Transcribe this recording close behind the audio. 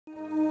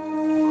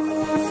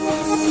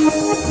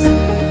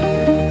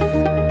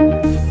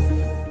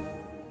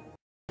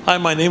Hi,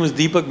 my name is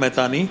Deepak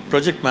Mehtani,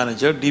 Project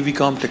Manager,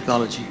 DVCOM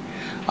Technology.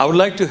 I would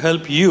like to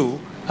help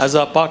you as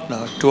our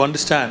partner to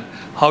understand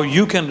how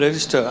you can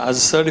register as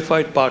a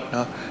certified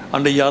partner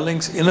under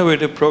Yealink's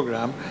innovative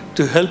program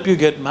to help you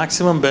get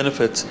maximum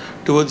benefits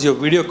towards your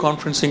video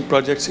conferencing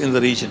projects in the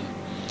region.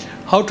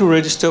 How to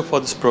register for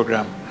this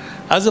program?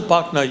 As a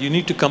partner, you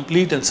need to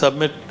complete and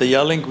submit the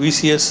Yealink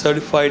VCS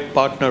Certified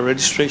Partner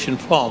Registration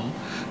Form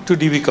to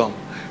DVCOM.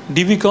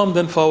 DVCOM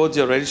then forwards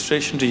your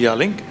registration to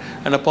Yealink,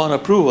 and upon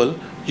approval,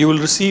 you will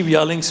receive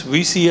Yealink's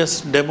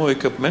VCS demo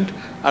equipment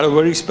at a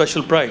very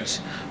special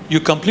price. You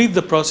complete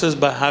the process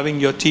by having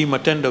your team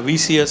attend a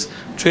VCS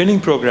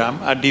training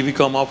program at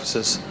DVCOM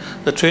offices.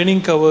 The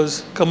training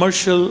covers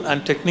commercial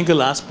and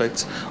technical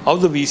aspects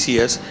of the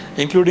VCS,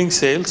 including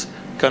sales,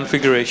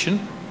 configuration,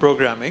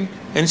 programming,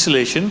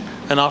 installation,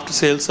 and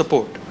after-sales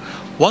support.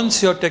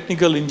 Once your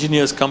technical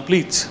engineers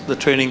completes the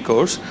training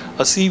course,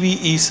 a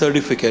CVE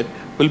certificate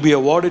will be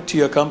awarded to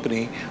your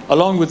company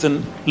along with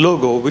a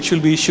logo which will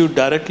be issued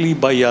directly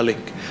by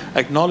Yealink,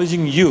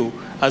 acknowledging you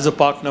as a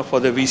partner for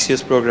the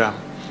VCS program.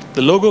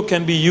 The logo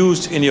can be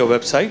used in your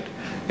website,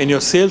 in your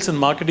sales and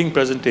marketing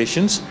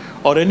presentations,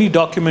 or any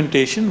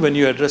documentation when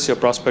you address your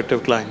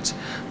prospective clients.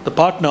 The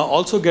partner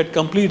also get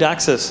complete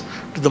access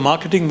to the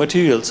marketing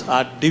materials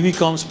at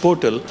DVCOM's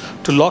portal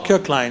to lock your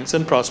clients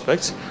and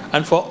prospects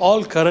and for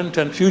all current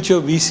and future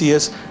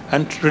VCS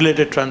and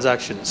related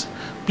transactions.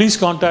 Please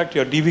contact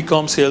your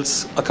DVCOM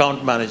sales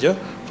account manager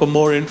for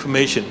more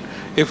information,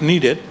 if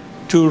needed,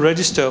 to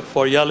register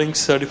for Yealink's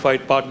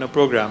Certified Partner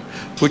Program,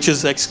 which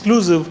is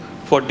exclusive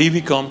for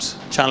DVCOM's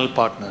channel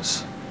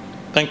partners.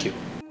 Thank you.